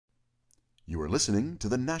You are listening to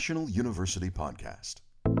the National University Podcast.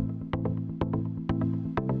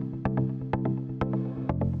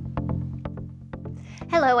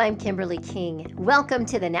 Hello, I'm Kimberly King. Welcome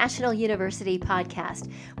to the National University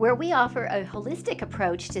Podcast, where we offer a holistic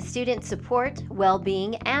approach to student support,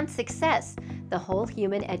 well-being, and success, the whole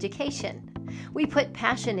human education. We put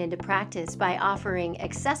passion into practice by offering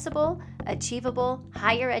accessible, achievable,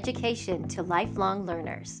 higher education to lifelong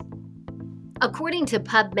learners. According to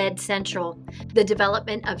PubMed Central, the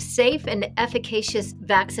development of safe and efficacious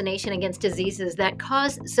vaccination against diseases that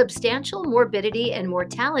cause substantial morbidity and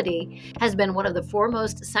mortality has been one of the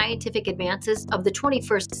foremost scientific advances of the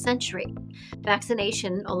 21st century.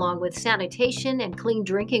 Vaccination, along with sanitation and clean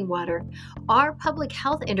drinking water, are public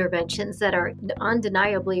health interventions that are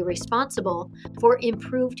undeniably responsible for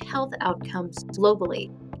improved health outcomes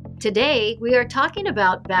globally. Today, we are talking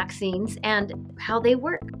about vaccines and how they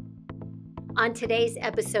work. On today's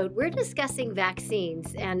episode, we're discussing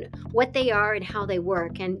vaccines and what they are and how they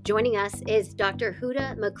work. And joining us is Dr.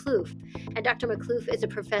 Huda Makhluf. And Dr. Makhluf is a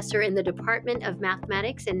professor in the Department of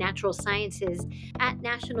Mathematics and Natural Sciences at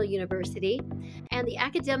National University and the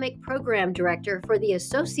academic program director for the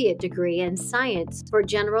associate degree in science for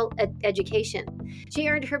general education. She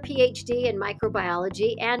earned her PhD in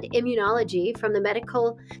microbiology and immunology from the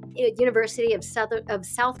Medical University of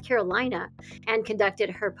South Carolina and conducted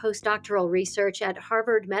her postdoctoral research at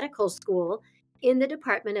Harvard Medical School in the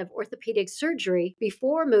Department of Orthopedic Surgery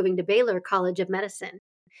before moving to Baylor College of Medicine.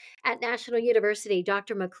 At National University,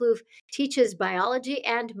 Dr. Makhluf teaches biology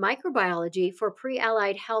and microbiology for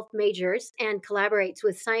pre-allied health majors and collaborates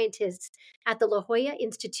with scientists at the La Jolla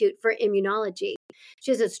Institute for Immunology.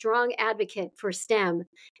 She is a strong advocate for STEM.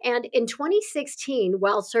 And in 2016,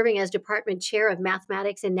 while serving as department chair of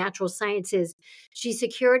mathematics and natural sciences, she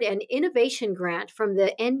secured an innovation grant from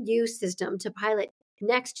the NU system to pilot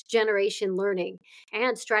next generation learning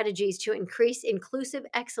and strategies to increase inclusive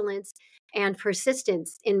excellence and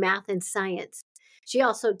persistence in math and science. She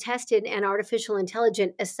also tested an artificial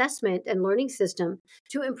intelligence assessment and learning system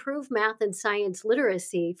to improve math and science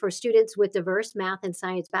literacy for students with diverse math and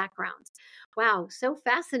science backgrounds. Wow, so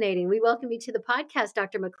fascinating. We welcome you to the podcast,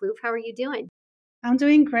 Dr. Makhluf. How are you doing? I'm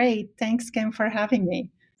doing great. Thanks, Kim, for having me.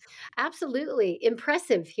 Absolutely.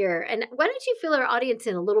 Impressive here. And why don't you fill our audience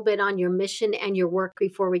in a little bit on your mission and your work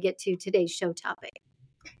before we get to today's show topic?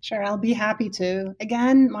 Sure, I'll be happy to.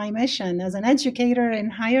 Again, my mission as an educator in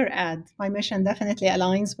higher ed, my mission definitely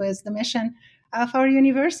aligns with the mission of our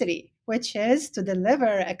university, which is to deliver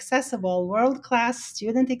accessible, world-class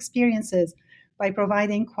student experiences by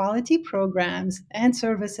providing quality programs and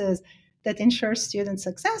services that ensure student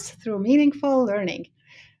success through meaningful learning.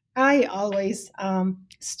 I always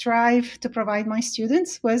strive to provide my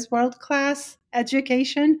students with world-class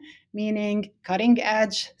education, meaning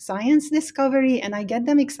cutting-edge science discovery, and I get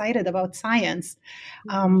them excited about science.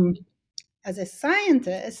 As a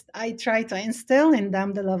scientist, I try to instill in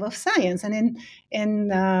them the love of science,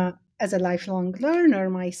 and as a lifelong learner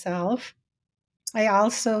myself, I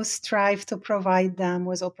also strive to provide them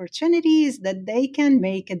with opportunities that they can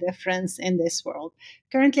make a difference in this world.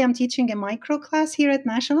 Currently, I'm teaching a micro class here at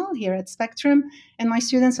National, here at Spectrum, and my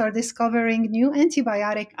students are discovering new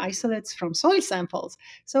antibiotic isolates from soil samples.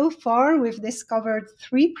 So far, we've discovered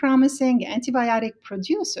 3 promising antibiotic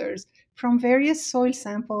producers from various soil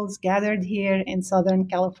samples gathered here in Southern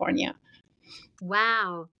California.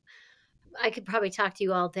 Wow. I could probably talk to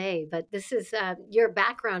you all day, but this is your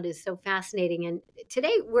background is so fascinating. And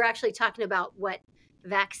today we're actually talking about what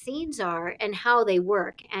vaccines are and how they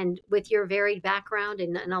work. And with your varied background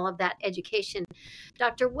and all of that education,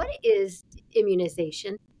 Doctor, what is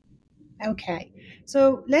immunization? Okay,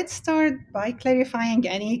 so let's start by clarifying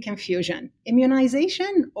any confusion.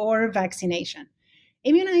 Immunization or vaccination?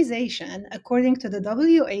 Immunization, according to the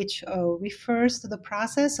WHO, refers to the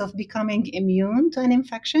process of becoming immune to an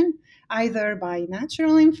infection, either by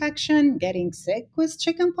natural infection, getting sick with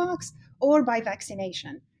chickenpox, or by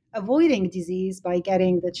vaccination, avoiding disease by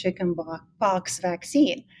getting the chickenpox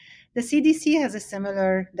vaccine. The CDC has a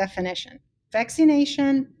similar definition.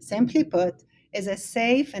 Vaccination, simply put, is a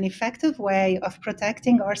safe and effective way of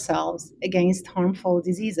protecting ourselves against harmful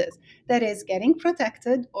diseases. That is, getting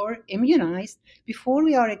protected or immunized before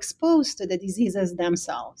we are exposed to the diseases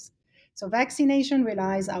themselves. So vaccination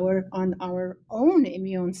relies on our own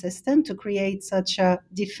immune system to create such a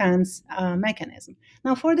defense mechanism.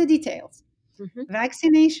 Now, for the details.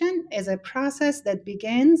 Vaccination is a process that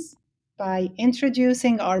begins by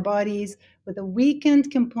introducing our bodies with a weakened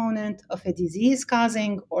component of a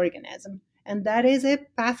disease-causing organism, and that is a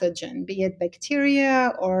pathogen, be it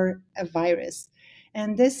bacteria or a virus.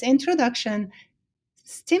 And this introduction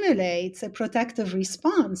stimulates a protective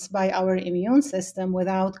response by our immune system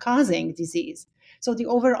without causing disease. So, the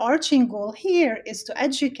overarching goal here is to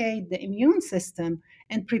educate the immune system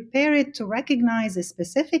and prepare it to recognize a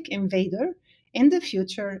specific invader in the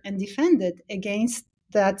future and defend it against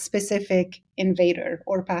that specific invader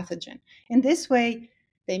or pathogen. In this way,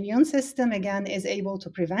 the immune system again is able to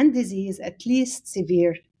prevent disease, at least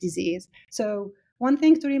severe disease. So, one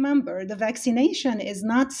thing to remember, the vaccination is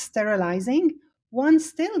not sterilizing. One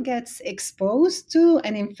still gets exposed to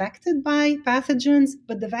and infected by pathogens,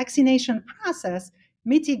 but the vaccination process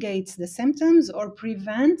mitigates the symptoms or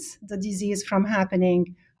prevents the disease from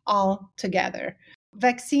happening altogether.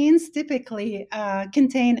 Vaccines typically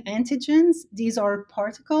contain antigens. These are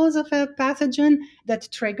particles of a pathogen that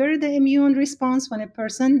trigger the immune response when a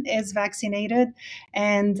person is vaccinated.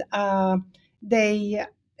 And they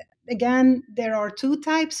Again, there are two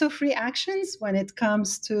types of reactions when it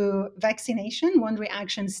comes to vaccination. One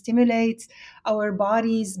reaction stimulates our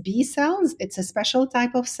body's B cells. It's a special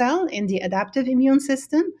type of cell in the adaptive immune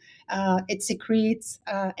system. It secretes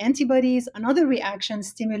antibodies. Another reaction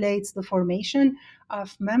stimulates the formation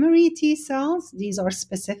of memory T cells. These are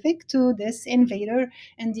specific to this invader.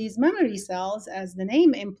 And these memory cells, as the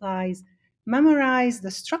name implies, memorize the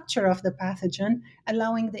structure of the pathogen,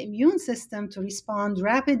 allowing the immune system to respond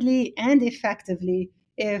rapidly and effectively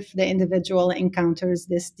if the individual encounters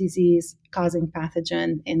this disease causing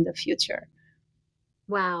pathogen in the future.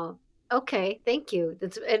 Wow. Okay, thank you.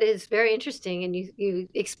 It is very interesting, and you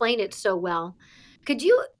explain it so well. Could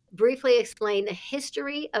you briefly explain the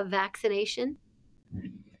history of vaccination?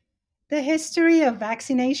 The history of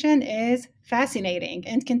vaccination is fascinating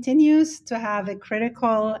and continues to have a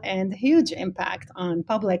critical and huge impact on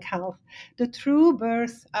public health. The true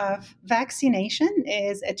birth of vaccination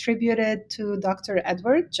is attributed to Dr.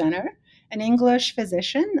 Edward Jenner, an English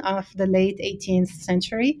physician of the late 18th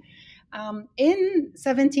century. In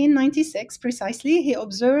 1796, precisely, he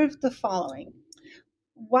observed the following.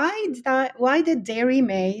 Why did dairy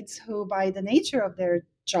maids, who by the nature of their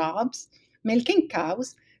jobs, milking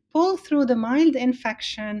cows, pull through the mild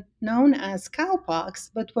infection known as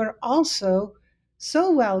cowpox, but were also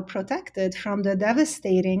so well protected from the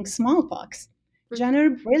devastating smallpox? Jenner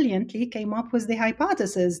brilliantly came up with the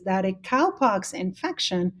hypothesis that a cowpox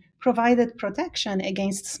infection provided protection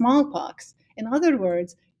against smallpox. In other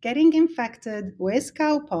words, getting infected with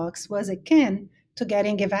cowpox was akin to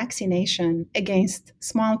getting a vaccination against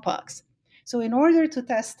smallpox. So, in order to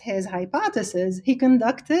test his hypothesis, he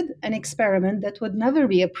conducted an experiment that would never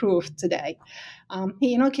be approved today.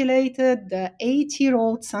 He inoculated the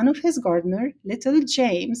 8-year-old son of his gardener, little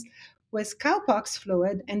James, with cowpox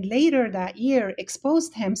fluid and later that year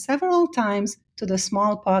exposed him several times to the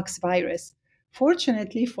smallpox virus.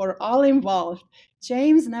 Fortunately for all involved,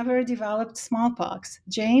 James never developed smallpox.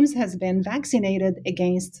 James has been vaccinated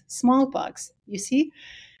against smallpox. You see,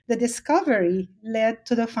 the discovery led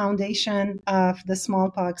to the foundation of the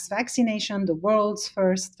smallpox vaccination, the world's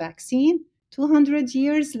first vaccine. 200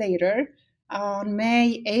 years later, on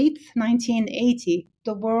May 8th, 1980,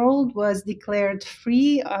 the world was declared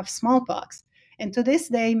free of smallpox. And to this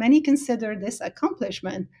day, many consider this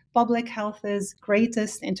accomplishment public health's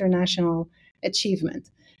greatest international achievement.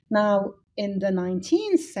 Now, in the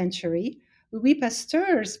 19th century, Louis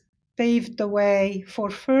Pasteur paved the way for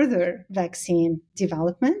further vaccine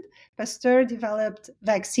development. Pasteur developed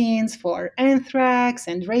vaccines for anthrax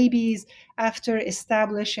and rabies after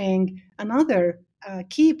establishing another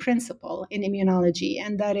key principle in immunology,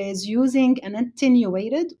 and that is using an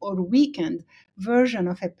attenuated or weakened version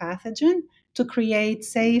of a pathogen to create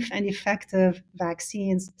safe and effective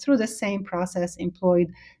vaccines through the same process employed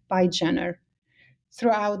by Jenner.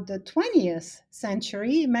 Throughout the 20th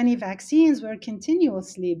century, many vaccines were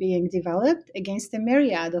continuously being developed against a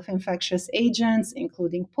myriad of infectious agents,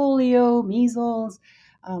 including polio, measles,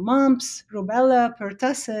 mumps, rubella,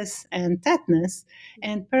 pertussis, and tetanus.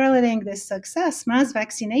 And paralleling this success, mass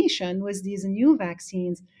vaccination with these new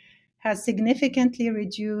vaccines has significantly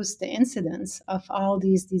reduced the incidence of all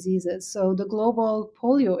these diseases. So, the Global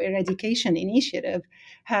Polio Eradication Initiative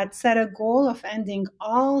had set a goal of ending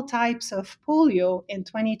all types of polio in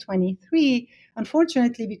 2023.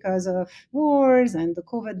 Unfortunately, because of wars and the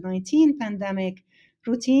COVID 19 pandemic,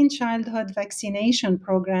 routine childhood vaccination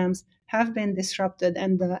programs have been disrupted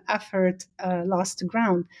and the effort lost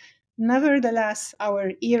ground. Nevertheless,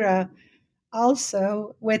 our era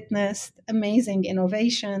also witnessed amazing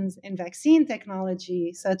innovations in vaccine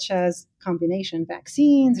technology, such as combination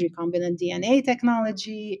vaccines, recombinant DNA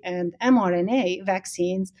technology, and mRNA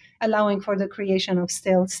vaccines, allowing for the creation of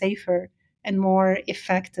still safer and more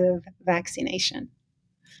effective vaccination.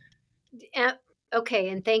 Okay,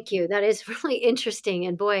 and thank you. That is really interesting.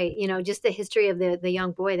 And boy, just the history of the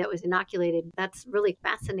young boy that was inoculated, that's really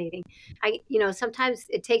fascinating. Sometimes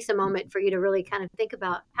it takes a moment for you to really kind of think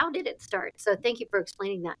about how did it start. So thank you for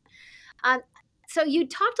explaining that. Um, so you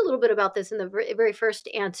talked a little bit about this in the very first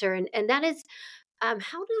answer, and that is,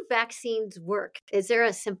 how do vaccines work? Is there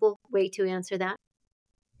a simple way to answer that?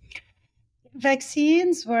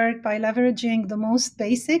 Vaccines work by leveraging the most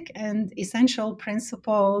basic and essential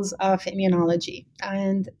principles of immunology.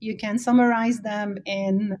 And you can summarize them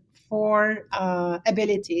in four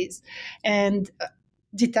abilities. And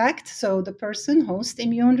detect, so the person host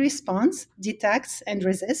immune response detects and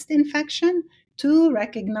resists infection. Two,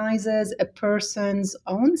 recognizes a person's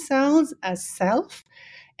own cells as self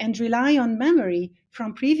and rely on memory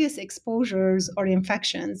from previous exposures or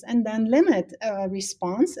infections, and then limit a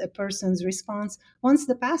person's response, once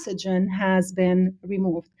the pathogen has been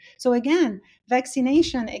removed. So, again,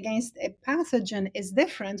 vaccination against a pathogen is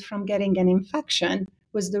different from getting an infection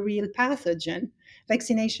with the real pathogen.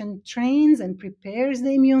 Vaccination trains and prepares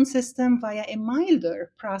the immune system via a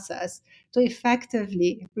milder process to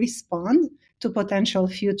effectively respond to potential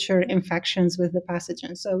future infections with the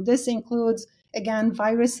pathogen. So, this includes, again,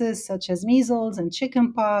 viruses such as measles and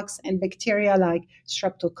chickenpox, and bacteria like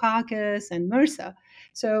streptococcus and MRSA.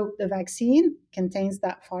 So the vaccine contains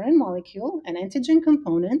that foreign molecule, an antigen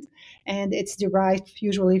component, and it's derived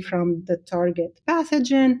usually from the target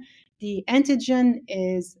pathogen. The antigen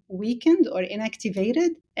is weakened or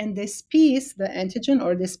inactivated, and this piece, the antigen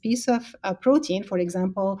or this piece of protein, for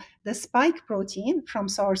example, the spike protein from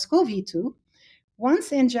SARS-CoV-2,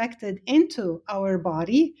 once injected into our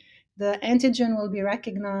body, the antigen will be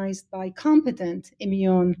recognized by competent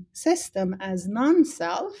immune system as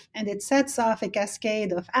non-self, and it sets off a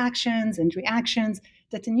cascade of actions and reactions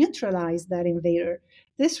that neutralize that invader.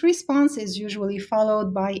 This response is usually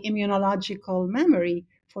followed by immunological memory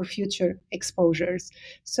for future exposures.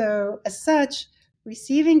 So, as such,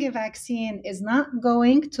 receiving a vaccine is not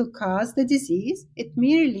going to cause the disease. It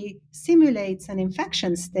merely simulates an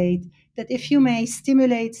infection state that, if you may,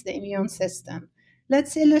 stimulates the immune system.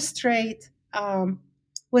 Let's illustrate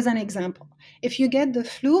with an example. If you get the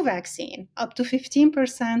flu vaccine, up to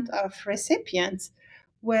 15% of recipients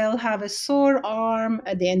will have a sore arm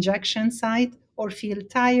at the injection site or feel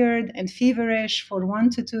tired and feverish for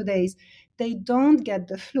 1 to 2 days. They don't get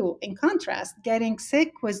the flu. In contrast, getting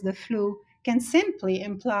sick with the flu can simply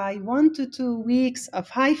imply 1 to 2 weeks of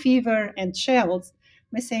high fever and chills,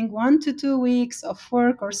 missing 1 to 2 weeks of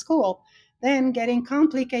work or school, then getting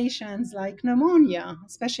complications like pneumonia,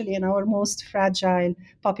 especially in our most fragile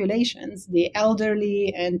populations, the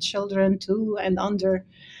elderly and children too and under.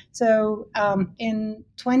 So in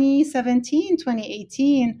 2017,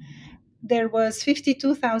 2018, there was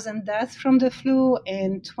 52,000 deaths from the flu.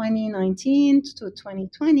 In 2019 to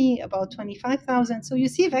 2020, about 25,000. So you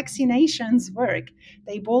see, vaccinations work.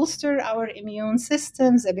 They bolster our immune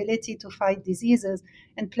system's ability to fight diseases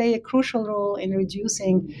and play a crucial role in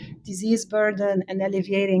reducing disease burden and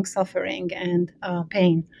alleviating suffering and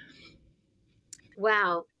pain.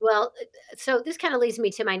 Wow. Well, so this kind of leads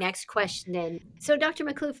me to my next question then. So, Dr.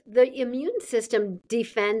 Makhluf, the immune system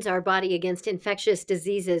defends our body against infectious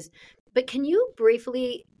diseases, but can you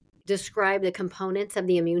briefly describe the components of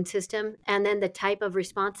the immune system and then the type of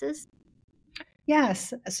responses?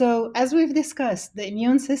 Yes. So, as we've discussed, the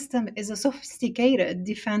immune system is a sophisticated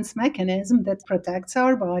defense mechanism that protects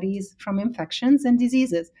our bodies from infections and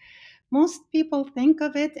diseases. Most people think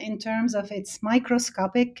of it in terms of its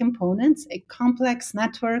microscopic components, a complex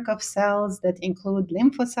network of cells that include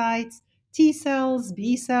lymphocytes, T cells,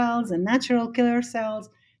 B cells, and natural killer cells,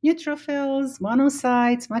 neutrophils,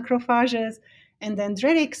 monocytes, macrophages, and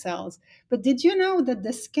dendritic cells. But did you know that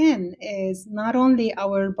the skin is not only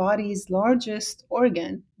our body's largest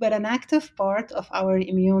organ, but an active part of our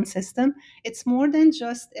immune system? It's more than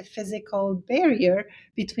just a physical barrier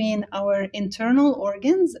between our internal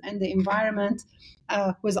organs and the environment,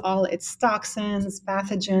 with all its toxins,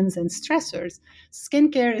 pathogens, and stressors.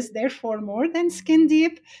 Skincare is therefore more than skin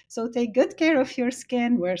deep. So take good care of your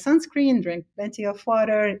skin, wear sunscreen, drink plenty of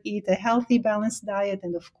water, eat a healthy, balanced diet,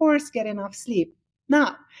 and of course, get enough sleep.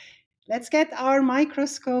 Now, let's get our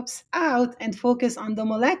microscopes out and focus on the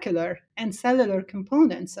molecular and cellular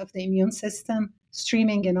components of the immune system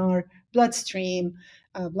streaming in our bloodstream,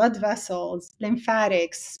 blood vessels,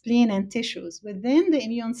 lymphatics, spleen, and tissues. Within the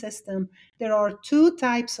immune system, there are two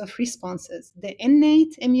types of responses: the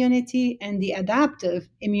innate immunity and the adaptive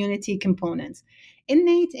immunity components.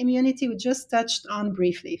 Innate immunity, we just touched on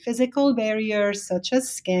briefly, physical barriers such as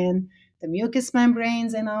skin, the mucous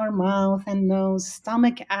membranes in our mouth and nose,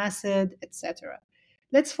 stomach acid, etc.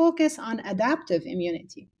 Let's focus on adaptive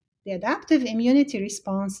immunity. The adaptive immunity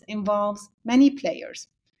response involves many players,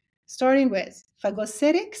 starting with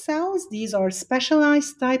phagocytic cells. These are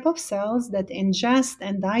specialized type of cells that ingest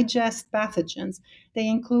and digest pathogens. They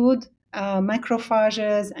include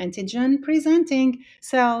macrophages, antigen presenting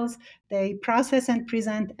cells. They process and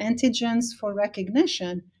present antigens for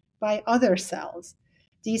recognition by other cells.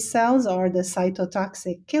 These cells are the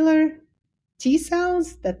cytotoxic killer T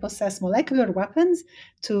cells that possess molecular weapons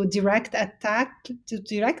to directly attack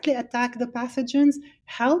the pathogens.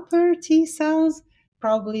 Helper T cells,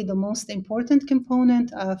 probably the most important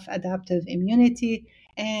component of adaptive immunity,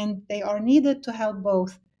 and they are needed to help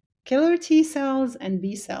both killer T cells and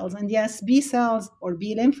B cells. And yes, B cells or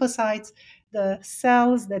B lymphocytes, the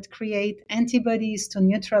cells that create antibodies to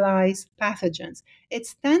neutralize pathogens.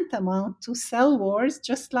 It's tantamount to cell wars,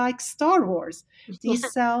 just like Star Wars.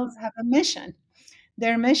 These cells have a mission.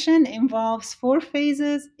 Their mission involves four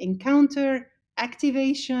phases: encounter,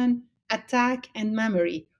 activation, attack, and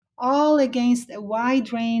memory, all against a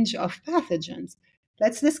wide range of pathogens.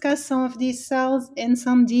 Let's discuss some of these cells in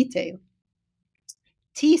some detail.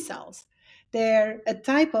 T cells. They're a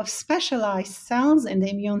type of specialized cells in the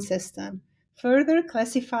immune system, further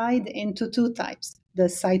classified into two types: the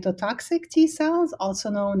cytotoxic T cells, also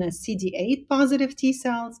known as CD8 positive T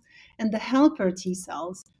cells, and the helper T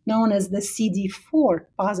cells, known as the CD4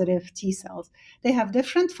 positive T cells. They have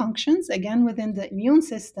different functions, again, within the immune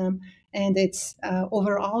system and its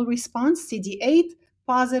overall response. CD8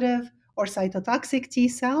 positive or cytotoxic T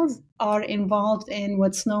cells are involved in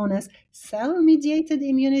what's known as cell-mediated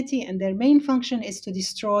immunity, and their main function is to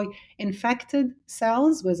destroy infected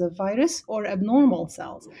cells with a virus or abnormal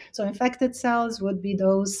cells. So infected cells would be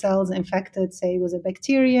those cells infected, say, with a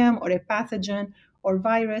bacterium or a pathogen or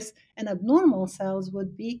virus, and abnormal cells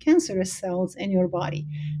would be cancerous cells in your body.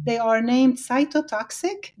 They are named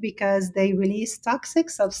cytotoxic because they release toxic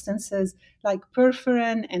substances like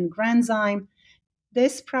perforin and granzyme.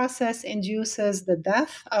 This process induces the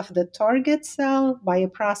death of the target cell by a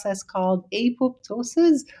process called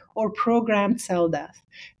apoptosis or programmed cell death.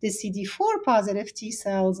 The CD4 positive T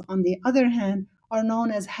cells, on the other hand, are known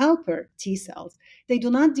as helper T cells. They do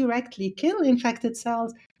not directly kill infected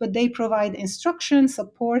cells, but they provide instruction,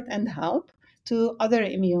 support, and help to other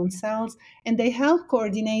immune cells, and they help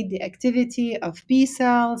coordinate the activity of B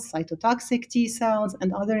cells, cytotoxic T cells,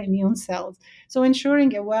 and other immune cells, so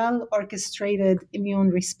ensuring a well orchestrated immune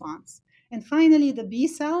response. And finally, the B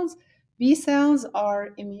cells. B cells are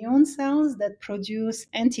immune cells that produce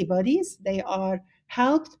antibodies. They are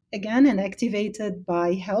helped again and activated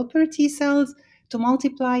by helper T cells to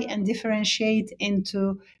multiply and differentiate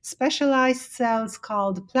into specialized cells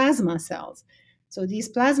called plasma cells. So these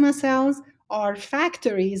plasma cells are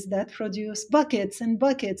factories that produce buckets and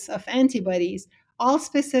buckets of antibodies, all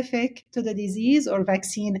specific to the disease or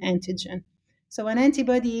vaccine antigen. So an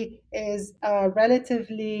antibody is a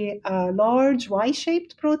relatively large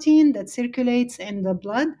Y-shaped protein that circulates in the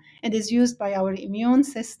blood and is used by our immune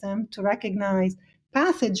system to recognize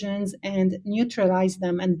pathogens and neutralize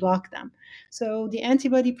them and block them. So the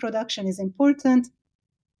antibody production is important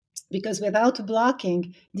because without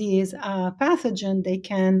blocking these pathogen, they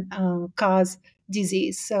can cause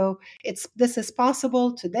disease. So this is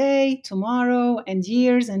possible today, tomorrow, and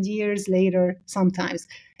years later sometimes.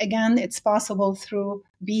 Again, it's possible through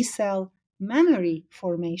B cell memory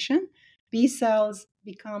formation. B cells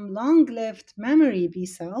become long-lived memory B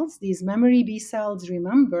cells. These memory B cells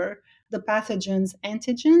remember the pathogens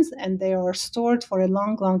antigens, and they are stored for a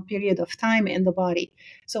long period of time in the body.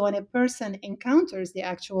 So when a person encounters the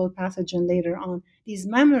actual pathogen later on, these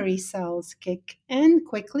memory cells kick in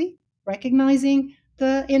quickly, recognizing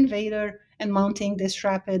the invader and mounting this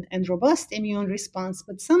rapid and robust immune response.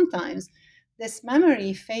 But sometimes this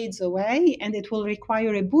memory fades away, and it will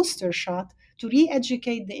require a booster shot to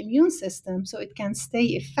re-educate the immune system so it can stay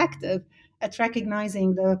effective at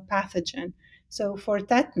recognizing the pathogen. So for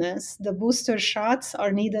tetanus, the booster shots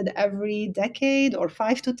are needed every decade or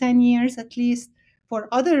 5 to 10 years at least. For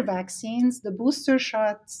other vaccines, the booster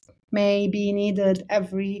shots may be needed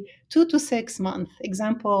every 2 to 6 months.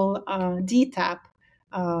 Example, DTaP,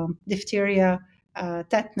 diphtheria,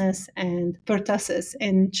 tetanus, and pertussis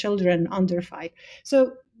in children under 5.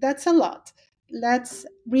 So that's a lot. Let's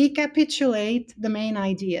recapitulate the main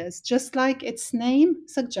ideas. Just like its name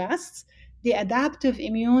suggests, the adaptive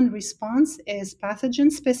immune response is pathogen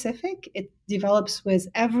specific. It develops with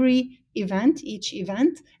each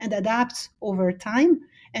event, and adapts over time.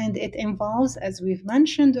 And it involves, as we've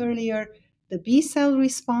mentioned earlier, the B cell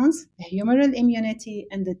response, the humoral immunity,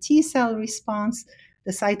 and the T cell response,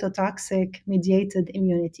 the cytotoxic mediated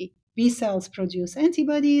immunity. B cells produce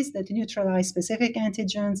antibodies that neutralize specific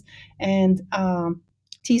antigens, and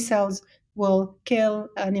T cells will kill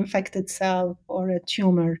an infected cell or a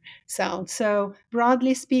tumor cell. So,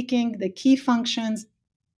 broadly speaking, the key functions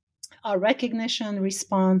are recognition,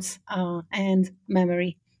 response, and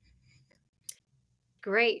memory.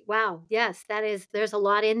 Great. Wow. Yes, there's a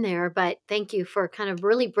lot in there, but thank you for kind of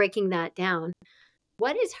really breaking that down.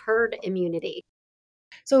 What is herd immunity?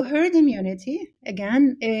 So, herd immunity,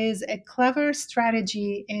 again, is a clever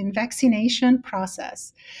strategy in vaccination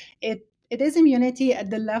process. It is immunity at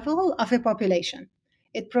the level of a population.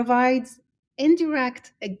 It provides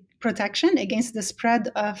indirect protection against the spread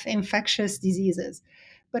of infectious diseases,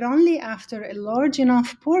 but only after a large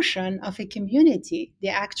enough portion of a community, the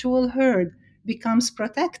actual herd, becomes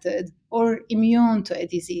protected or immune to a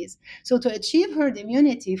disease. So, to achieve herd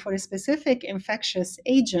immunity for a specific infectious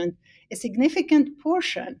agent, a significant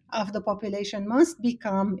portion of the population must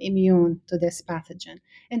become immune to this pathogen.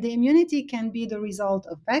 And the immunity can be the result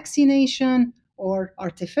of vaccination or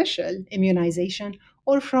artificial immunization,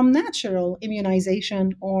 or from natural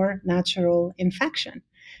immunization or natural infection.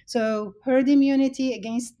 So, herd immunity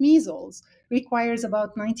against measles requires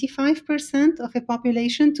about 95% of a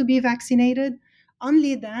population to be vaccinated.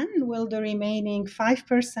 Only then will the remaining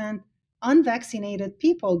 5% unvaccinated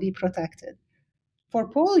people be protected. For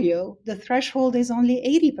polio, the threshold is only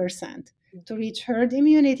 80%. To reach herd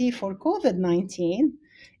immunity for COVID 19,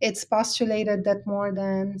 it's postulated that more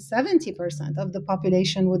than 70% of the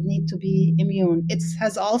population would need to be immune. It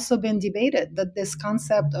has also been debated that this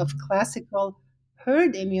concept of classical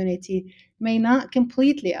herd immunity may not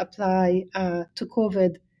completely apply to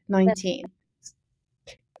COVID 19.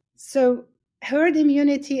 So, herd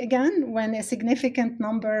immunity, again, when a significant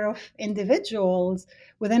number of individuals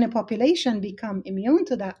within a population become immune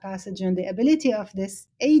to that pathogen, the ability of this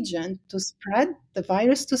agent to spread, the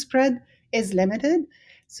virus to spread, is limited.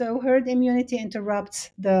 So, herd immunity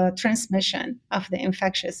interrupts the transmission of the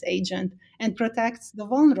infectious agent and protects the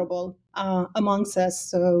vulnerable amongst us,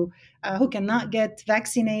 so who cannot get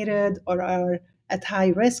vaccinated or are at high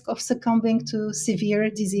risk of succumbing to severe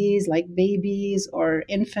disease, like babies or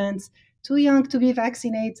infants too young to be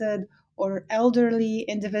vaccinated, or elderly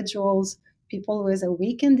individuals, people with a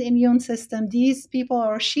weakened immune system. These people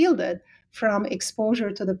are shielded from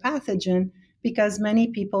exposure to the pathogen because many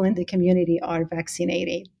people in the community are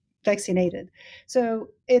vaccinated. So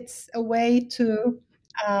it's a way to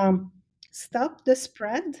stop the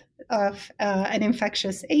spread of an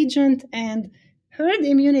infectious agent. And herd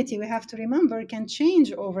immunity, we have to remember, can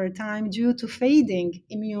change over time due to fading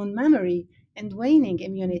immune memory and waning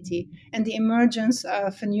immunity and the emergence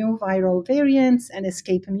of new viral variants and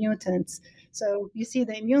escape mutants. So you see,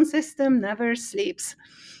 the immune system never sleeps.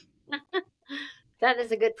 That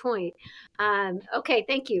is a good point. Okay,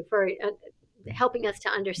 thank you for helping us to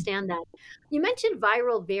understand that. You mentioned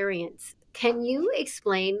viral variants. Can you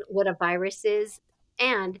explain what a virus is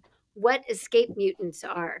and what escape mutants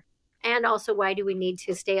are? And also, why do we need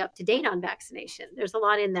to stay up to date on vaccination? There's a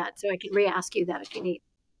lot in that, so I can re ask you that if you need.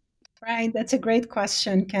 Right, that's a great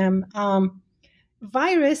question, Kim.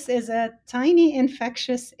 Virus is a tiny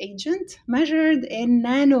infectious agent measured in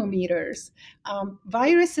nanometers.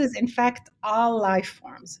 Viruses infect all life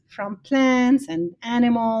forms, from plants and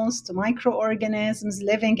animals to microorganisms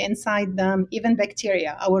living inside them, even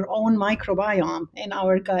bacteria, our own microbiome in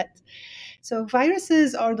our gut. So,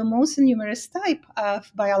 viruses are the most numerous type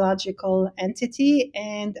of biological entity,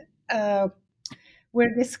 and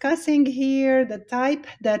we're discussing here the type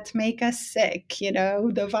that make us sick.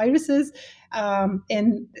 The viruses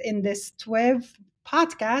in this 12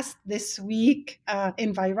 podcast this week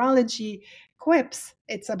in virology quips.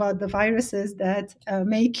 It's about the viruses that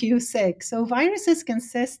make you sick. So viruses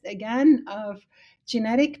consist again of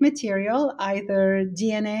genetic material, either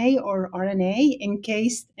DNA or RNA,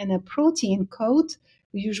 encased in a protein coat.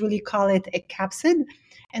 We usually call it a capsid.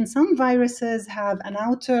 And some viruses have an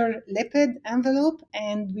outer lipid envelope,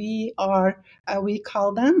 and we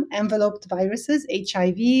call them enveloped viruses.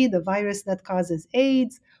 HIV, the virus that causes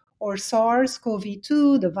AIDS, or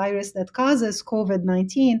SARS-CoV-2, the virus that causes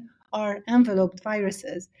COVID-19, are enveloped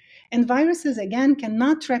viruses. And viruses, again,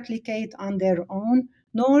 cannot replicate on their own,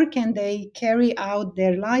 nor can they carry out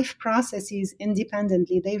their life processes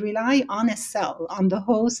independently. They rely on a cell, on the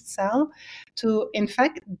host cell, to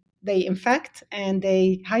infect. They infect and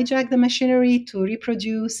they hijack the machinery to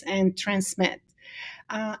reproduce and transmit.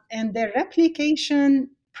 And their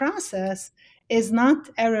replication process is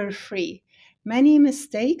not error free. Many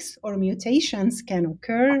mistakes or mutations can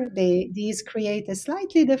occur. These create a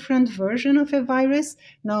slightly different version of a virus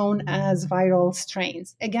known as viral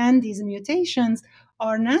strains. Again, these mutations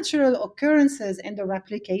are natural occurrences in the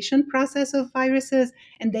replication process of viruses,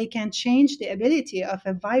 and they can change the ability of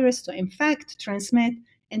a virus to infect, transmit,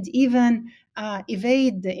 and even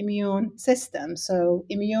evade the immune system. So,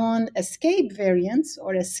 immune escape variants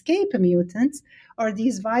or escape mutants are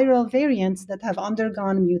these viral variants that have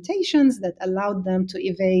undergone mutations that allowed them to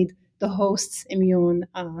evade the host's immune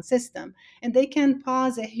system. And they can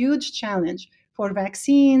pose a huge challenge for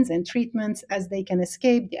vaccines and treatments as they can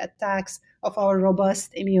escape the attacks of our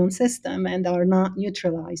robust immune system and are not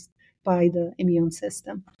neutralized by the immune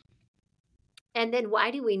system. And then why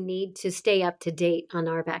do we need to stay up to date on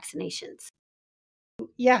our vaccinations?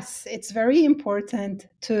 Yes, it's very important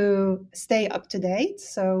to stay up to date.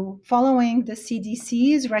 So, following the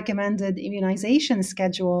CDC's recommended immunization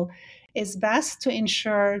schedule is best to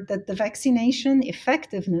ensure that the vaccination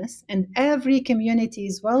effectiveness and every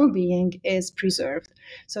community's well being is preserved.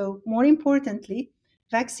 So, more importantly,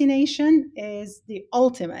 vaccination is the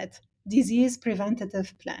ultimate disease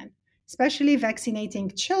preventative plan, especially vaccinating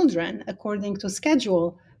children according to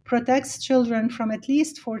schedule protects children from at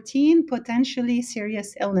least 14 potentially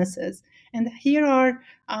serious illnesses. And here are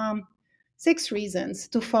 6 reasons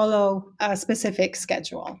to follow a specific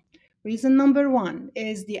schedule. Reason number 1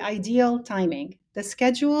 is the ideal timing. The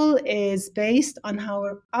schedule is based on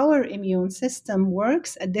how our immune system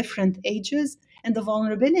works at different ages and the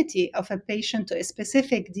vulnerability of a patient to a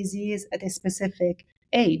specific disease at a specific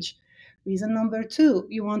age. Reason number 2,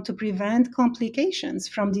 you want to prevent complications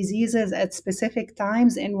from diseases at specific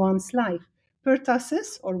times in one's life.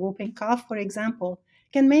 Pertussis or whooping cough, for example,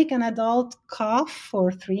 can make an adult cough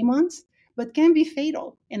for 3 months, but can be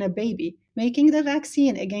fatal in a baby, making the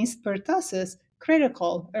vaccine against pertussis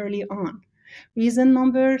critical early on. Reason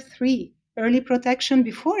number 3, early protection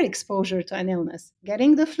before exposure to an illness.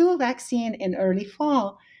 Getting the flu vaccine in early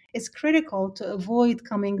fall is critical to avoid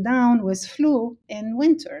coming down with flu in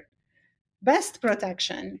winter. Best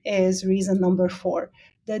protection is reason number 4.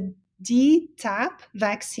 The DTaP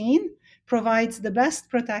vaccine provides the best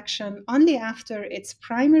protection only after its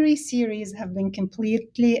primary series have been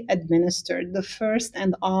completely administered, the first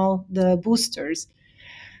and all the boosters.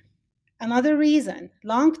 Another reason,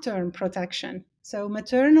 long-term protection. So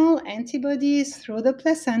maternal antibodies through the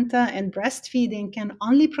placenta and breastfeeding can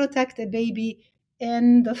only protect a baby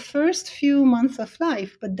in the first few months of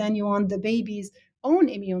life, but then you want the baby's own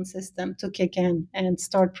immune system to kick in and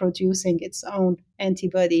start producing its own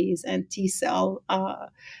antibodies and T cell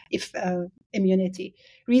immunity.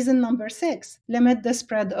 Reason number 6, limit the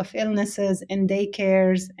spread of illnesses in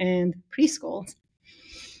daycares and preschools.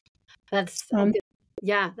 That's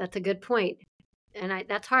a good point. And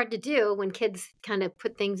that's hard to do when kids kind of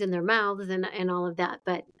put things in their mouths and all of that.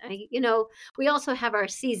 But we also have our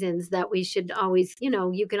seasons that we should always,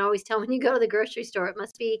 you can always tell when you go to the grocery store, it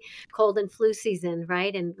must be cold and flu season,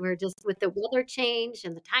 right? And we're just with the weather change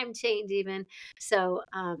and the time change even. So,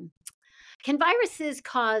 can viruses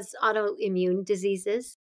cause autoimmune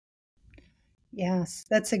diseases? Yes,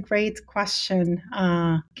 that's a great question,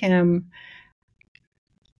 Kim.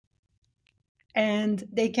 And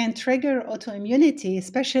they can trigger autoimmunity,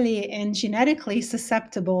 especially in genetically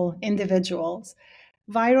susceptible individuals.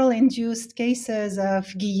 Viral induced cases of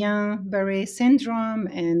Guillain Barré syndrome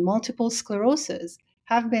and multiple sclerosis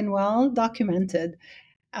have been well documented.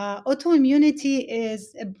 Autoimmunity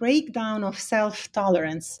is a breakdown of self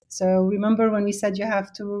tolerance. So, remember when we said you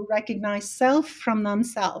have to recognize self from non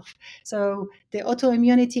self? So, the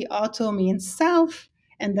autoimmunity, auto means self,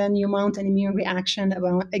 and then you mount an immune reaction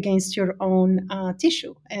against your own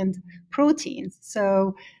tissue and proteins.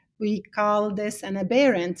 So, we call this an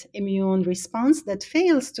aberrant immune response that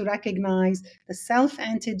fails to recognize the self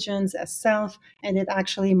antigens as self, and it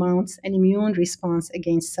actually mounts an immune response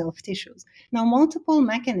against self tissues. Now, multiple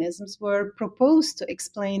mechanisms were proposed to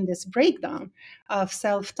explain this breakdown of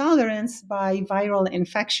self tolerance by viral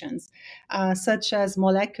infections, such as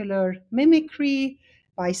molecular mimicry,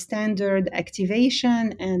 bystander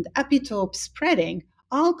activation, and epitope spreading,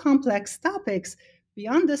 all complex topics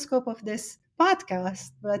beyond the scope of this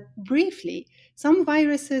podcast, but briefly, some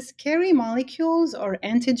viruses carry molecules or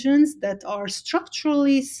antigens that are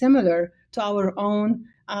structurally similar to our own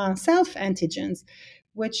self antigens,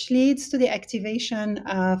 which leads to the activation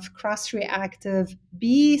of cross reactive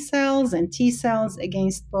B cells and T cells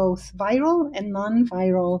against both viral and non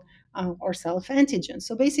viral or self antigens.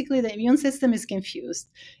 So basically, the immune system is confused.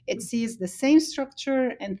 It sees the same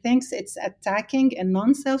structure and thinks it's attacking a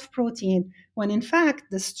non self protein, when in fact,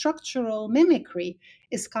 the structural mimicry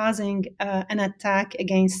is causing an attack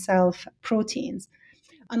against self proteins.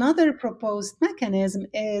 Another proposed mechanism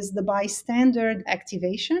is the bystander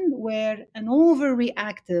activation, where an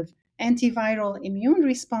overreactive antiviral immune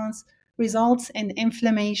response results in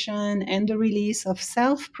inflammation and the release of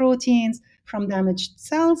self-proteins from damaged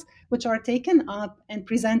cells, which are taken up and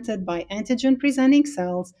presented by antigen-presenting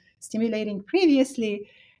cells, stimulating previously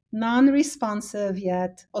non-responsive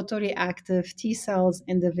yet autoreactive T cells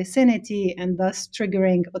in the vicinity and thus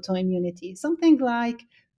triggering autoimmunity, something like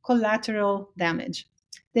collateral damage.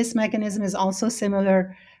 This mechanism is also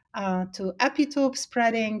similar to epitope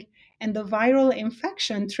spreading, and the viral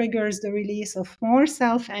infection triggers the release of more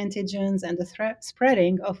self-antigens and the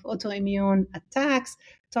spreading of autoimmune attacks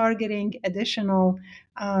targeting additional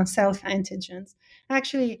self-antigens.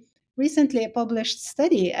 Actually, recently, a published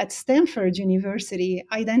study at Stanford University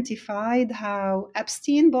identified how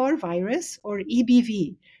Epstein-Barr virus, or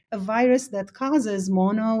EBV, a virus that causes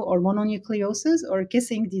mononucleosis or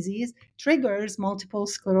kissing disease, triggers multiple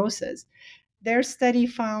sclerosis. Their study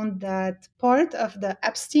found that part of the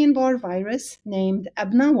Epstein-Barr virus, named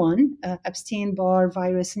EBNA1, Epstein-Barr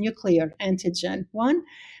virus nuclear antigen 1,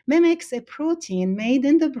 mimics a protein made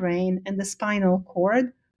in the brain and the spinal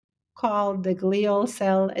cord called the glial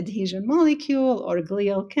cell adhesion molecule, or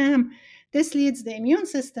glial CAM. This leads the immune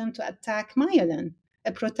system to attack myelin,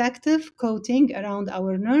 a protective coating around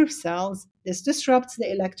our nerve cells. This disrupts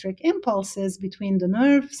the electric impulses between the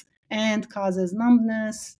nerves and causes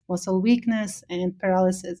numbness, muscle weakness, and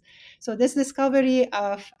paralysis. So this discovery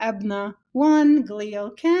of EBNA1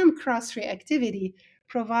 glial CAM cross-reactivity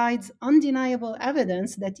provides undeniable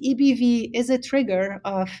evidence that EBV is a trigger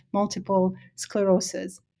of multiple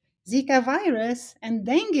sclerosis. Zika virus and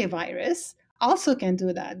dengue virus also can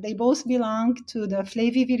do that. They both belong to the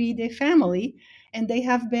Flaviviridae family, and they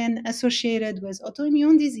have been associated with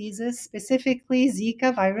autoimmune diseases. Specifically,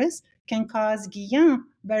 Zika virus can cause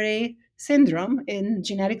Guillain-Barré syndrome in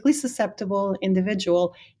genetically susceptible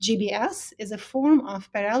individual. GBS is a form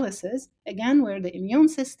of paralysis, again, where the immune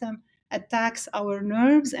system attacks our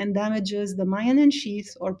nerves and damages the myelin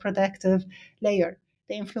sheath or protective layer.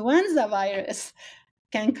 The influenza virus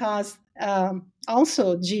can cause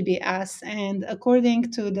also GBS. And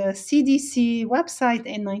according to the CDC website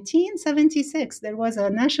in 1976, there was a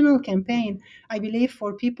national campaign, I believe,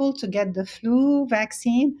 for people to get the flu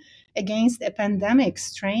vaccine against a pandemic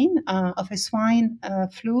strain of a swine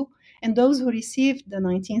flu. And those who received the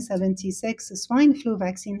 1976 swine flu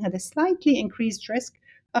vaccine had a slightly increased risk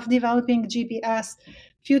of developing GBS.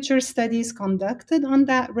 Future studies conducted on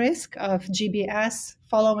that risk of GBS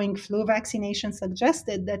following flu vaccination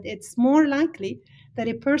suggested that it's more likely that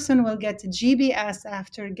a person will get GBS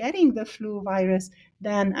after getting the flu virus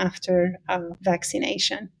than after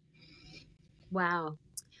vaccination. Wow.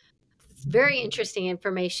 It's very interesting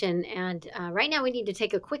information. And right now we need to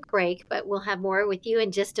take a quick break, but we'll have more with you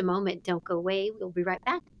in just a moment. Don't go away. We'll be right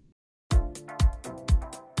back.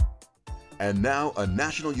 And now, a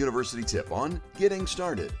National University tip on getting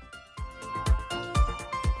started.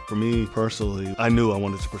 For me personally, I knew I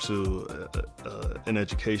wanted to pursue an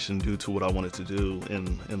education due to what I wanted to do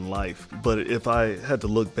in life. But if I had to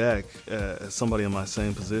look back at somebody in my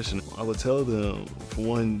same position, I would tell them, for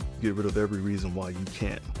one, get rid of every reason why you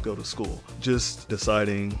can't go to school. Just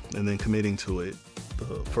deciding and then committing to it.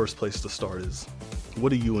 The first place to start is, what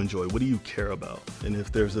do you enjoy? What do you care about? And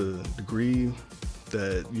if there's a degree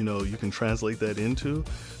that you can translate that into,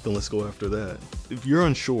 then let's go after that. If you're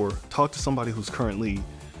unsure, talk to somebody who's currently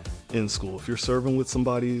in school. If you're serving with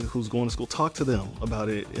somebody who's going to school, talk to them about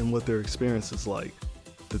it and what their experience is like.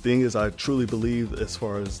 The thing is, I truly believe, as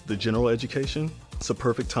far as the general education, it's a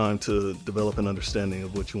perfect time to develop an understanding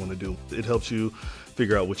of what you want to do. It helps you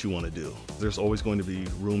figure out what you want to do. There's always going to be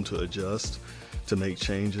room to adjust, to make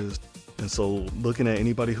changes. And so looking at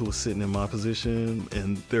anybody who was sitting in my position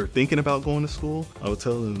and they're thinking about going to school, I would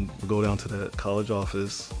tell them to go down to that college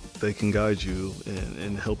office. They can guide you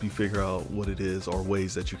and help you figure out what it is or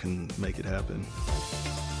ways that you can make it happen.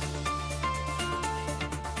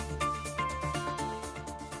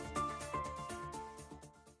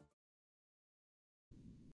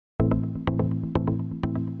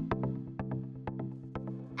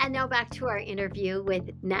 And now back to our interview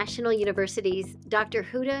with National University's Dr.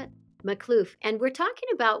 Huda Makhluf. And we're talking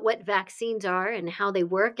about what vaccines are and how they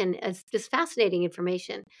work, and it's just fascinating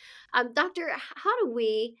information. Doctor,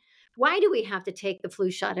 why do we have to take the flu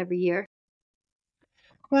shot every year?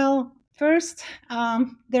 Well, first,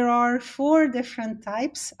 there are 4 different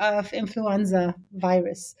types of influenza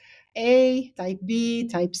virus: A, type B,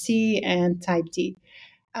 type C, and type D.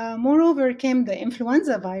 Moreover, Kim, the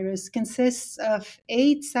influenza virus consists of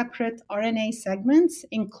 8 separate RNA segments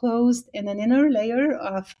enclosed in an inner layer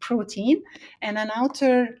of protein and an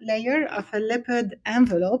outer layer of a lipid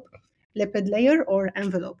layer or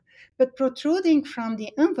envelope. But protruding from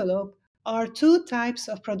the envelope are two types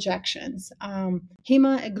of projections,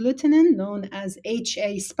 hemagglutinin, known as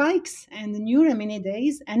HA spikes, and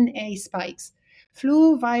neuraminidase, NA spikes.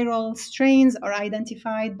 Flu viral strains are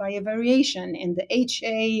identified by a variation in the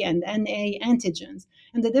HA and NA antigens,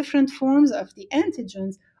 and the different forms of the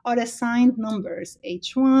antigens are assigned numbers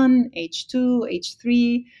H1, H2,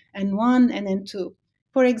 H3, N1, and N2.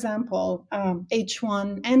 For example,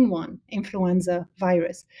 H1N1 influenza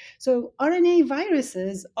virus. So RNA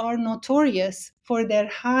viruses are notorious for their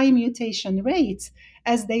high mutation rates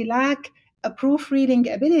as they lack a proofreading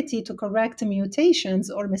ability to correct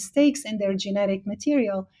mutations or mistakes in their genetic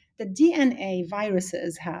material that DNA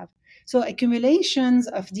viruses have. So accumulations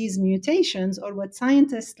of these mutations, or what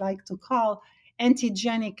scientists like to call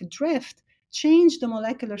antigenic drift, change the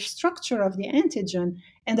molecular structure of the antigen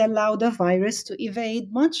and allow the virus to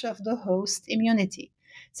evade much of the host immunity.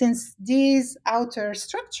 Since these outer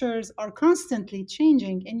structures are constantly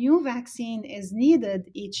changing, a new vaccine is needed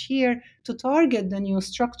each year to target the new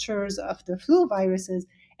structures of the flu viruses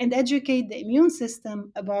and educate the immune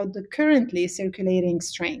system about the currently circulating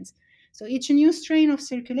strains. So each new strain of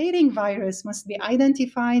circulating virus must be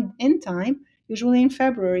identified in time, usually in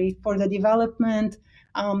February, for the development,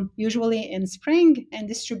 usually in spring, and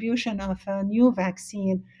distribution of a new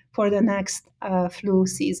vaccine for the next flu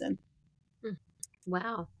season.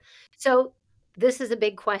 Wow. So this is a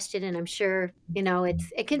big question, and I'm sure,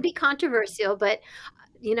 it can be controversial, but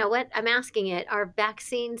you know what? I'm asking it, are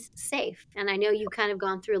vaccines safe? And I know you kind of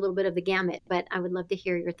gone through a little bit of the gamut, but I would love to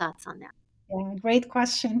hear your thoughts on that. Yeah, great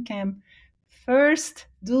question, Kim. First,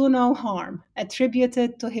 do no harm,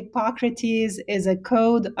 attributed to Hippocrates, is a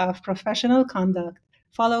code of professional conduct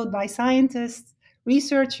followed by scientists,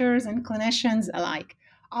 researchers, and clinicians alike.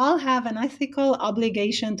 All have an ethical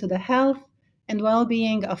obligation to the health and well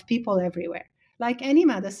being of people everywhere. Like any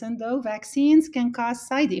medicine, though, vaccines can cause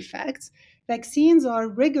side effects. Vaccines are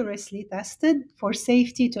rigorously tested for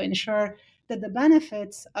safety to ensure that the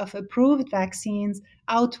benefits of approved vaccines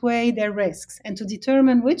outweigh their risks and to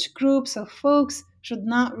determine which groups of folks should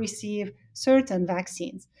not receive certain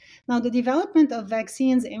vaccines. Now, the development of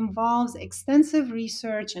vaccines involves extensive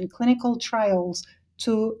research and clinical trials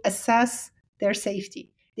to assess their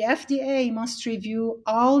safety. The FDA must review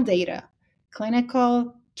all data,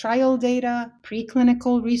 clinical trial data,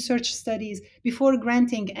 preclinical research studies, before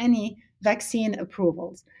granting any vaccine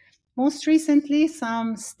approvals. Most recently,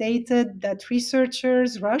 some stated that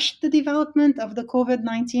researchers rushed the development of the COVID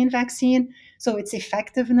 19 vaccine, so its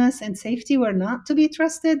effectiveness and safety were not to be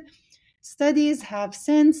trusted. Studies have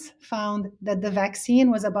since found that the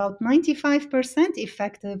vaccine was about 95%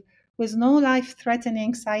 effective with no life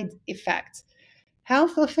threatening side effects.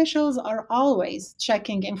 Health officials are always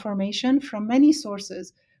checking information from many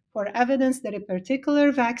sources for evidence that a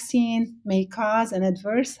particular vaccine may cause an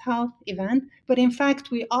adverse health event, but in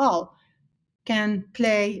fact, we all can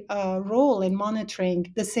play a role in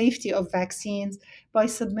monitoring the safety of vaccines by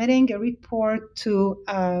submitting a report to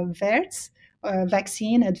VAERS,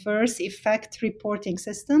 Vaccine Adverse Effect Reporting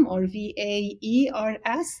System, or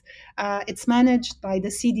VAERS. It's managed by the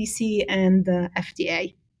CDC and the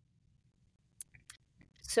FDA.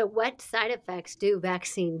 So, what side effects do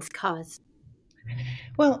vaccines cause?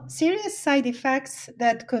 Well, serious side effects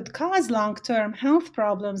that could cause long term health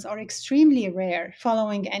problems are extremely rare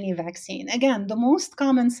following any vaccine. Again, the most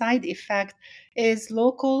common side effect is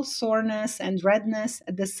local soreness and redness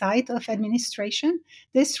at the site of administration.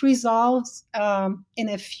 This resolves in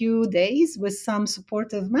a few days with some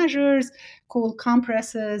supportive measures, cool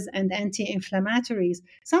compresses, and anti inflammatories.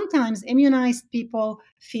 Sometimes immunized people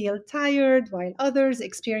feel tired, while others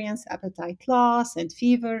experience appetite loss and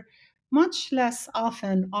fever. Much less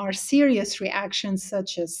often are serious reactions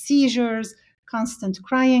such as seizures, constant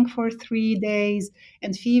crying for 3 days,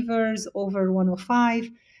 and fevers over 105,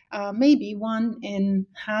 maybe one in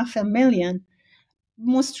half a million.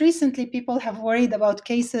 Most recently, people have worried about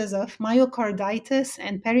cases of myocarditis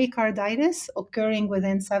and pericarditis occurring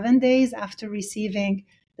within 7 days after receiving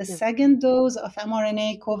the second dose of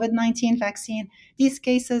mRNA COVID 19 vaccine. These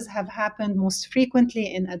cases have happened most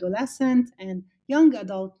frequently in adolescent and young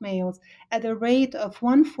adult males at a rate of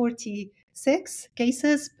 146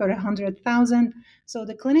 cases per 100,000. So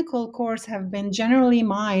the clinical course have been generally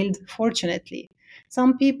mild, fortunately.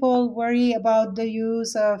 Some people worry about the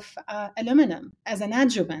use of aluminum as an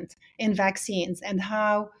adjuvant in vaccines and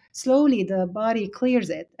how slowly the body clears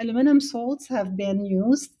it. Aluminum salts have been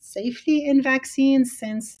used safely in vaccines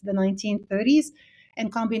since the 1930s,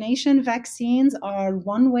 and combination vaccines are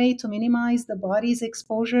one way to minimize the body's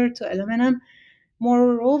exposure to aluminum.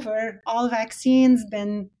 Moreover, all vaccines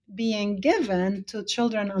been being given to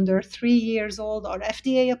children under 3 years old are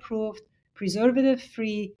FDA approved, preservative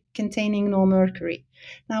free, containing no mercury.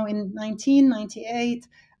 Now, in 1998,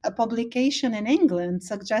 a publication in England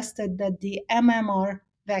suggested that the MMR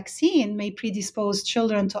vaccine may predispose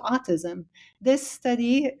children to autism. This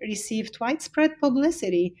study received widespread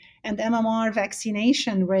publicity, and MMR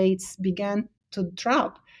vaccination rates began to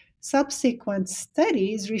drop. Subsequent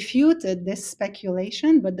studies refuted this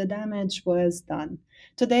speculation, but the damage was done.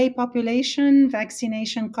 Today, population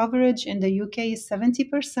vaccination coverage in the UK is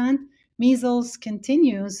 70%. Measles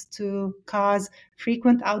continues to cause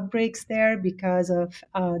frequent outbreaks there because of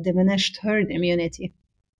diminished herd immunity.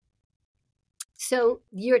 So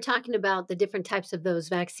you're talking about the different types of those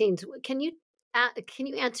vaccines. Can you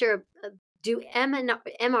answer? Do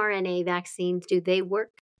mRNA vaccines, do they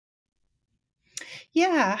work?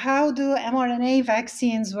 Yeah, how do mRNA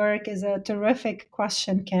vaccines work is a terrific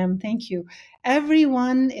question, Kim. Thank you.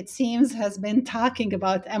 Everyone, it seems, has been talking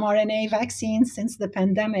about mRNA vaccines since the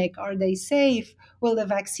pandemic. Are they safe? Will the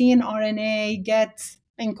vaccine RNA get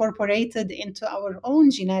incorporated into our own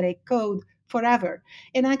genetic code forever?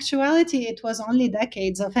 In actuality, it was only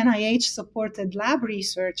decades of NIH supported lab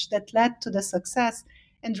research that led to the success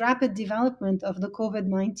and rapid development of the COVID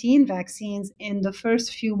 19 vaccines in the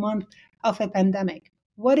first few months of a pandemic.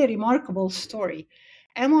 What a remarkable story.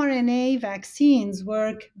 mRNA vaccines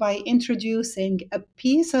work by introducing a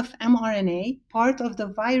piece of mRNA, part of the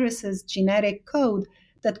virus's genetic code,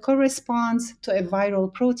 that corresponds to a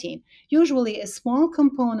viral protein, usually a small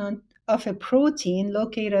component of a protein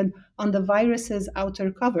located on the virus's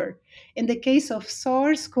outer cover. In the case of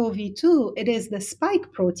SARS CoV 2, it is the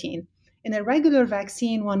spike protein. In a regular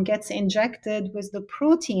vaccine, one gets injected with the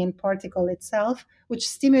protein particle itself, which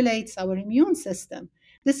stimulates our immune system.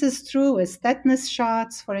 This is true with tetanus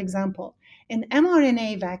shots, for example. In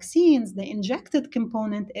mRNA vaccines, the injected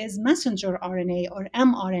component is messenger RNA or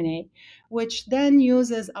mRNA, which then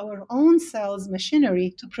uses our own cells'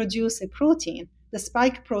 machinery to produce a protein, the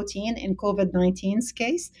spike protein in COVID 19's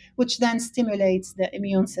case, which then stimulates the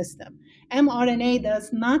immune system. mRNA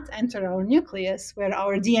does not enter our nucleus where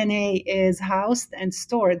our DNA is housed and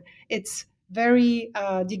stored. It's very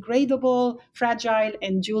degradable, fragile,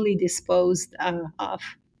 and duly disposed of.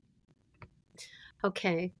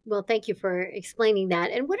 Okay. Well, thank you for explaining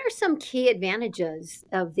that. And what are some key advantages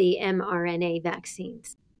of the mRNA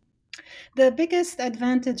vaccines? The biggest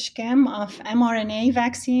advantage, Kim, of mRNA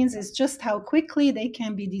vaccines is just how quickly they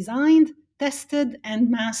can be designed, tested, and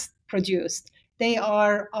mass produced. They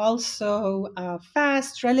are also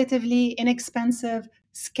fast, relatively inexpensive,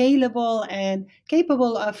 scalable, and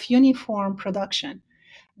capable of uniform production.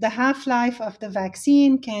 The half life of the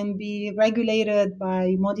vaccine can be regulated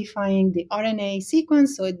by modifying the RNA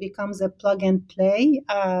sequence so it becomes a plug and play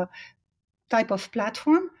type of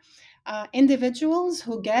platform. Individuals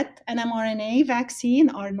who get an mRNA vaccine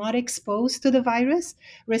are not exposed to the virus.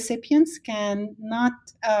 Recipients can not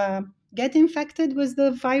get infected with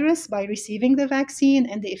the virus by receiving the vaccine,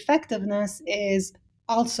 and the effectiveness is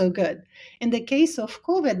also good. In the case of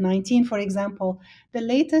COVID 19, for example, the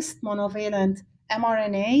latest monovalent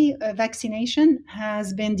mRNA vaccination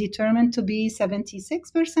has been determined to be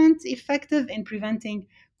 76% effective in preventing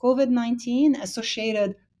COVID 19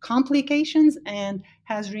 associated complications and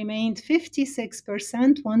has remained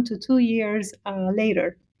 56% 1 to 2 years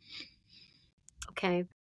later. Okay.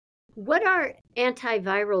 What are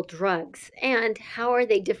antiviral drugs and how are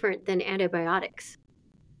they different than antibiotics?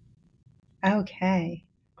 Okay,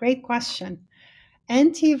 great question.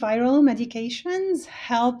 Antiviral medications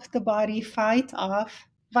help the body fight off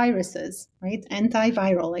viruses, right?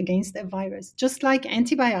 Antiviral against a virus, just like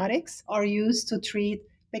antibiotics are used to treat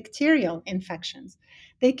bacterial infections.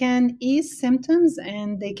 They can ease symptoms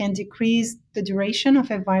and they can decrease the duration of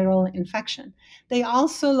a viral infection. They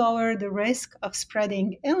also lower the risk of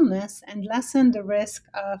spreading illness and lessen the risk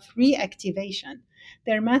of reactivation.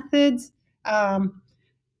 Their methods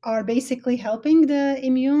are basically helping the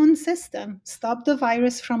immune system stop the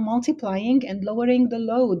virus from multiplying and lowering the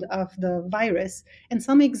load of the virus. And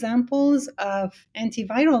some examples of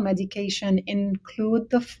antiviral medication include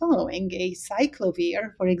the following. A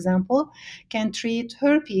cyclovir, for example, can treat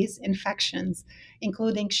herpes infections,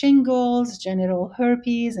 including shingles, genital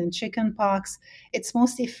herpes, and chickenpox. It's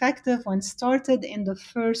most effective when started in the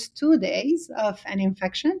first 2 days of an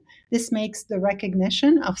infection. This makes the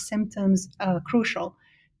recognition of symptoms crucial.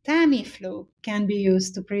 Tamiflu can be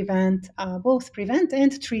used to both prevent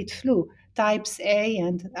and treat flu, types A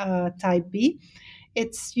and type B.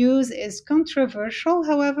 Its use is controversial,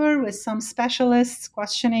 however, with some specialists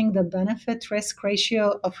questioning the benefit risk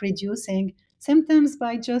ratio of reducing symptoms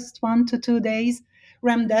by just 1 to 2 days.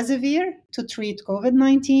 Remdesivir to treat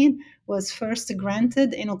COVID-19 was first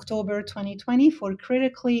granted in October 2020 for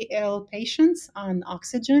critically ill patients on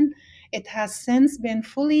oxygen. It has since been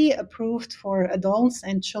fully approved for adults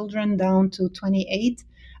and children down to 28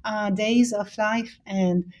 days of life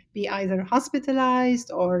and be either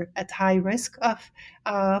hospitalized or at high risk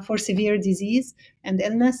for severe disease and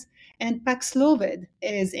illness. And Paxlovid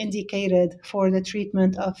is indicated for the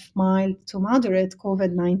treatment of mild to moderate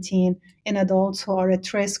COVID-19 in adults who are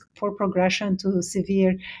at risk for progression to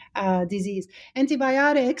severe disease.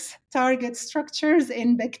 Antibiotics target structures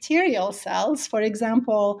in bacterial cells, for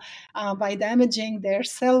example, by damaging their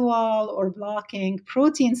cell wall or blocking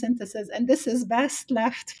protein synthesis. And this is best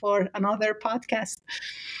left for another podcast.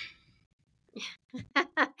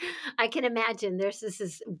 I can imagine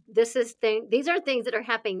these are things that are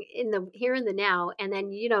happening here in the now, and then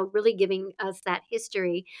really giving us that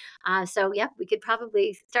history. So yeah, we could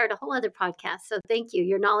probably start a whole other podcast. So thank you.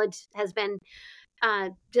 Your knowledge has been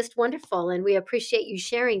just wonderful, and we appreciate you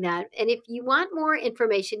sharing that. And if you want more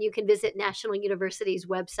information, you can visit National University's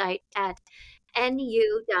website at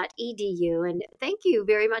nu.edu. And thank you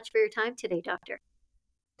very much for your time today, Doctor.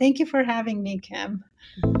 Thank you for having me, Kim.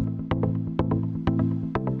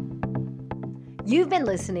 You've been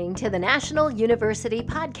listening to the National University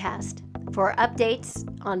Podcast. For updates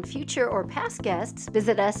on future or past guests,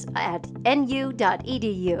 visit us at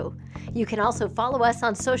nu.edu. You can also follow us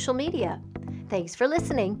on social media. Thanks for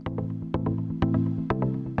listening.